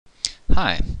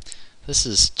Hi, this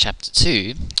is chapter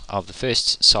 2 of the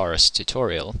first SAHRIS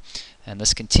tutorial, and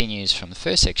this continues from the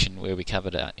first section where we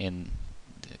covered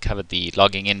the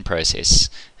logging in process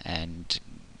and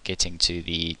getting to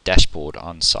the dashboard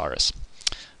on SAHRIS.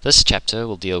 This chapter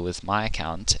will deal with my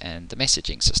account and the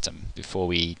messaging system before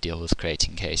we deal with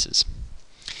creating cases.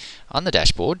 On the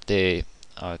dashboard there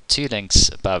are two links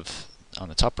above on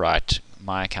the top right,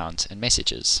 my account and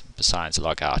messages, besides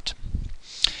logout.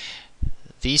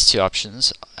 These two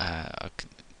options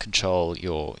control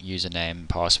your username and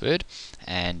password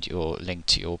and your link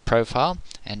to your profile,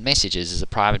 and messages is a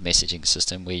private messaging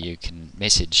system where you can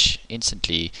message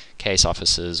instantly case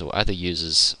officers or other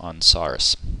users on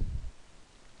SAHRIS.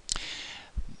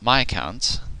 My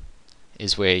account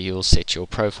is where you'll set your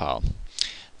profile.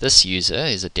 This user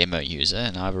is a demo user,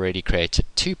 and I've already created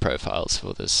two profiles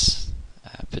for this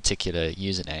particular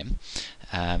username.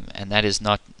 And that is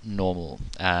not normal.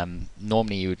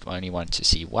 Normally you would only want to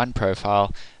see one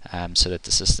profile so that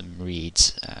the system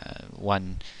reads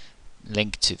one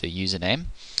link to the username,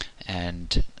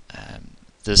 and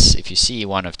this, if you see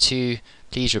one of two,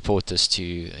 please report this to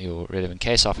your relevant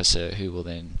case officer, who will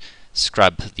then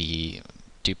scrub the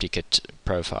duplicate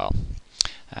profile.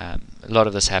 A lot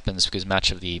of this happens because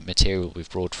much of the material we've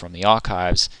brought from the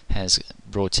archives has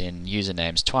brought in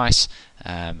usernames twice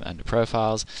under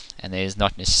profiles, and there's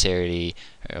not necessarily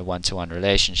a one-to-one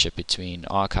relationship between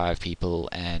archive people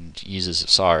and users of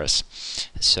SAHRIS.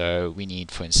 So we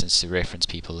need, for instance, to reference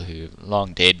people who are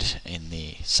long dead in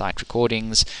the site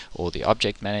recordings or the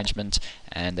object management,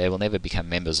 and they will never become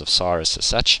members of SAHRIS as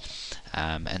such,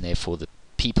 and therefore the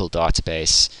people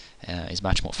database is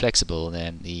much more flexible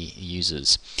than the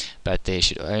users, but there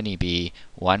should only be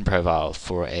one profile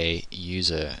for a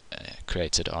user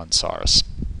created on SAHRIS.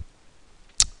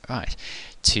 Right,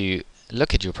 to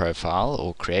look at your profile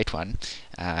or create one,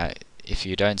 if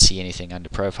you don't see anything under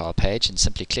profile page, and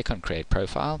simply click on create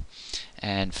profile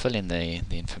and fill in the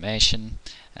information.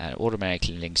 It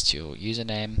automatically links to your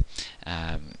username.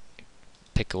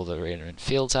 Pick all the relevant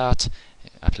fields out,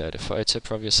 upload a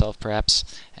photo of yourself perhaps,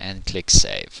 and click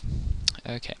save.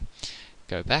 Okay,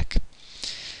 go back.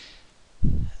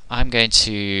 I'm going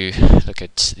to look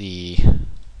at the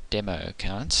demo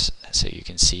account, so you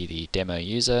can see the demo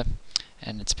user,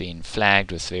 and it's been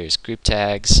flagged with various group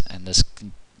tags, and this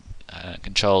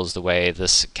controls the way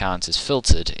this account is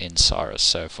filtered in SAHRIS.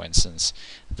 So for instance,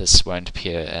 this won't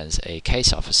appear as a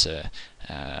case officer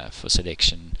for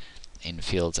selection in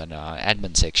fields under our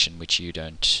admin section, which you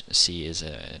don't see as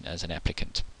an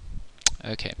applicant.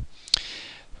 Okay,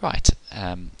 right.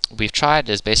 We've tried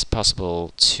as best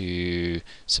possible to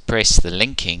suppress the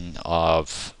linking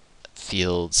of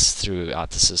fields throughout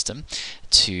the system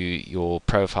to your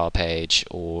profile page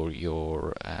or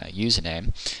your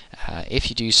username. If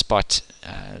you do spot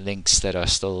links that are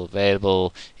still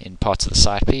available in parts of the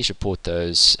site, please report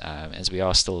those, as we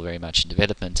are still very much in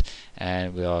development,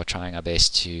 and we are trying our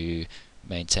best to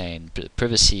maintain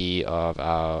privacy of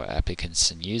our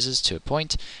applicants and users to a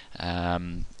point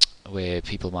where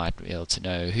people might be able to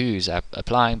know who's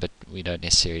applying, but we don't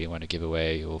necessarily want to give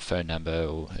away your phone number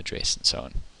or address and so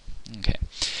on. Okay,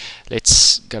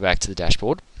 let's go back to the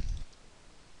dashboard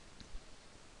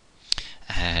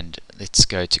and let's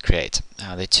go to create.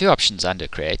 Now there are two options under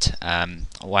create.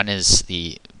 One is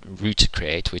the root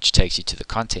create, which takes you to the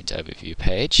content overview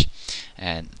page,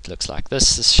 and it looks like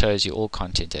this. This shows you all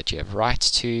content that you have rights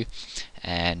to,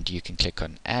 and you can click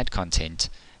on add content,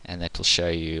 and that will show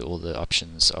you all the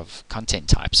options of content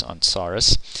types on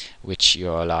SAHRIS which you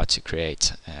are allowed to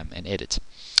create and edit.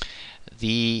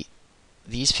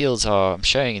 These fields I'm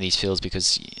showing you these fields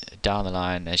because down the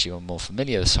line, as you're more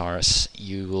familiar with SAHRIS,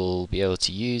 you will be able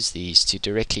to use these to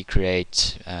directly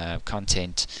create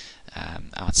content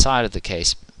outside of the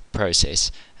case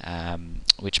process,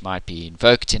 which might be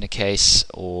invoked in a case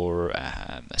or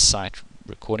a site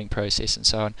recording process and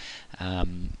so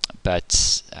on.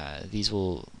 But these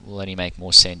will only make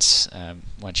more sense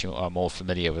once you are more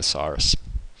familiar with SAHRIS.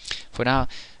 For now,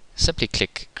 simply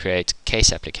click create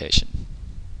case application.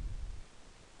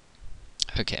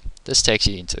 Okay, this takes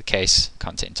you into the case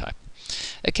content type.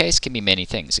 A case can be many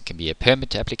things. It can be a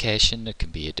permit application, it can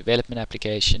be a development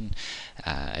application,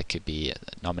 it could be a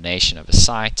nomination of a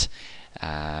site,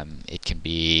 it can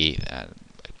be a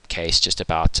case just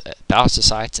about a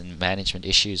site and management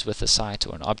issues with the site,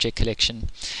 or an object collection,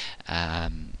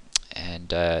 and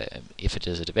if it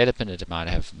is a development, it might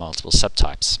have multiple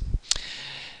subtypes.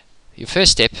 Your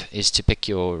first step is to pick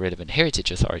your relevant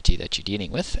heritage authority that you're dealing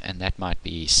with, and that might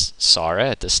be SARA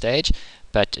at this stage,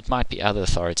 but it might be other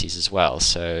authorities as well.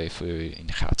 So if we're in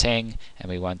Gauteng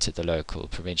and we wanted the local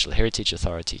provincial heritage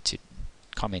authority to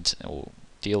comment or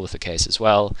deal with the case as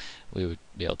well, we would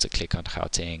be able to click on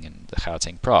Gauteng and the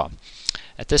Gauteng PRA.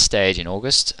 At this stage in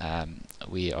August,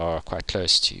 we are quite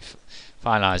close to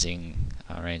finalizing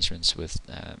our arrangements with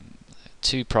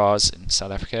 2 PRAs in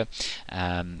South Africa,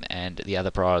 and the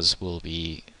other PRAs will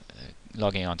be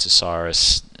logging on to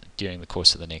SAHRIS during the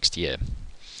course of the next year.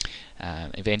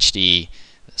 Eventually,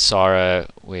 SARA,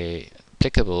 where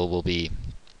applicable, will be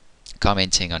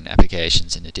commenting on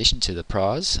applications in addition to the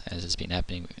PRAs, as has been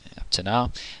happening up to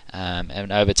now,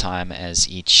 and over time, as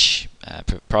each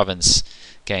province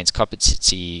gains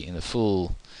competency in the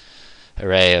full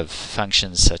array of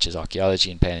functions such as archaeology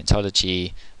and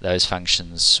paleontology, those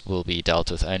functions will be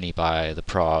dealt with only by the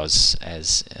PRAs,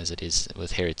 as it is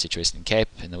with Heritage Western Cape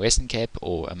in the Western Cape,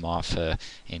 or AMAFA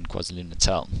in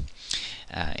KwaZulu-Natal.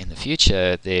 In the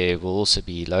future, there will also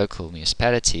be local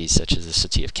municipalities such as the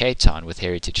City of Cape Town with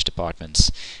heritage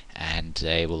departments, and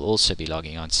they will also be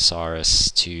logging on to SAHRIS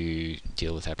to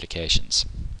deal with applications.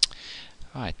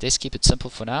 Alright, let's keep it simple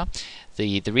for now.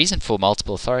 The reason for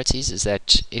multiple authorities is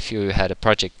that if you had a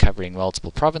project covering multiple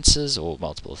provinces or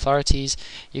multiple authorities,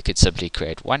 you could simply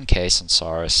create one case on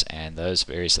SAHRIS, and those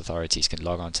various authorities can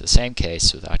log on to the same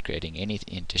case without creating any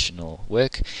additional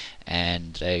work,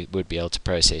 and they would be able to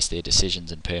process their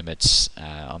decisions and permits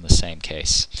on the same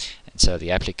case. And so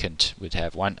the applicant would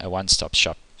have a one-stop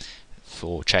shop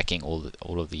for tracking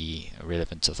all of the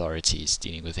relevant authorities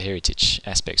dealing with the heritage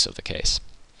aspects of the case.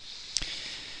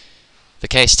 The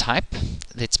case type,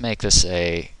 let's make this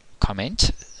a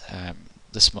comment.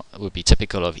 This would be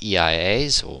typical of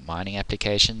EIAs or mining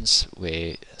applications,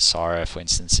 where SARA, for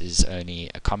instance, is only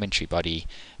a commentary body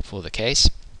for the case.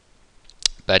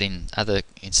 But in other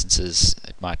instances,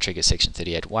 it might trigger Section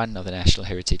 38(1) of the National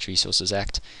Heritage Resources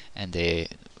Act, and in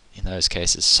those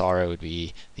cases, SARA would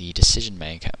be the decision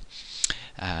maker.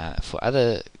 For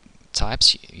other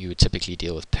types, you would typically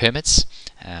deal with permits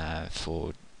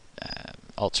for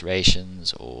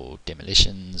alterations or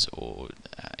demolitions or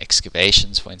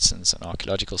excavations, for instance, on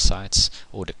archaeological sites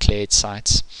or declared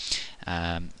sites.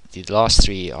 The last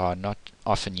 3 are not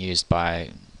often used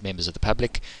by members of the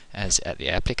public as the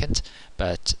applicant,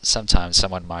 but sometimes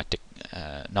someone might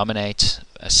nominate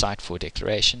a site for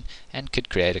declaration and could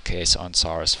create a case on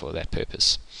SAHRIS for that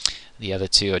purpose. The other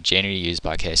 2 are generally used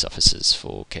by case officers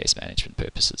for case management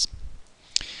purposes.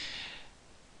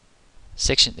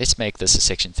 Let's make this a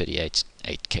Section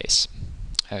 38(8) case.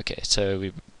 Okay, so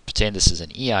we pretend this is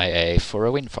an EIA for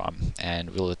a wind farm,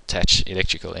 and we'll attach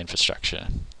electrical infrastructure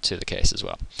to the case as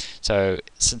well. So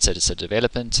since it is a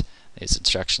development, there's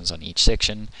instructions on each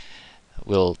section.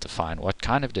 We'll define what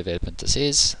kind of development this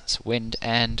is. It's wind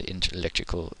and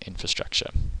electrical infrastructure.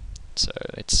 So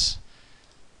let's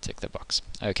tick the box.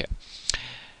 Okay.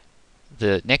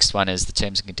 The next one is the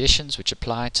terms and conditions which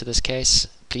apply to this case.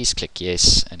 Please click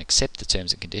yes and accept the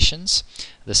terms and conditions.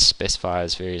 This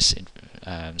specifies various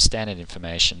standard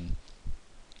information,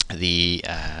 the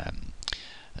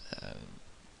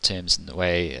terms and the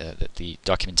way that the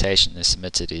documentation is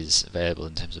submitted is available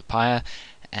in terms of PIA,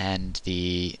 and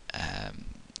the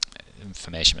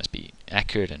information must be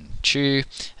accurate and true,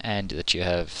 and that you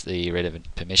have the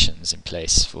relevant permissions in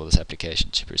place for this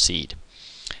application to proceed.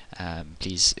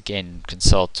 Please again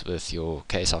consult with your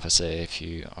case officer if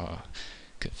you are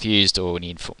confused or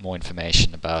need more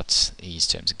information about these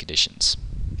terms and conditions.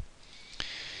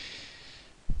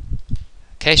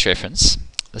 Case reference.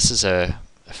 This is a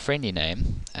friendly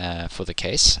name for the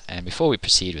case, and before we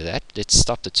proceed with that, let's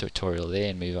stop the tutorial there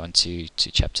and move on to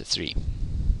chapter 3.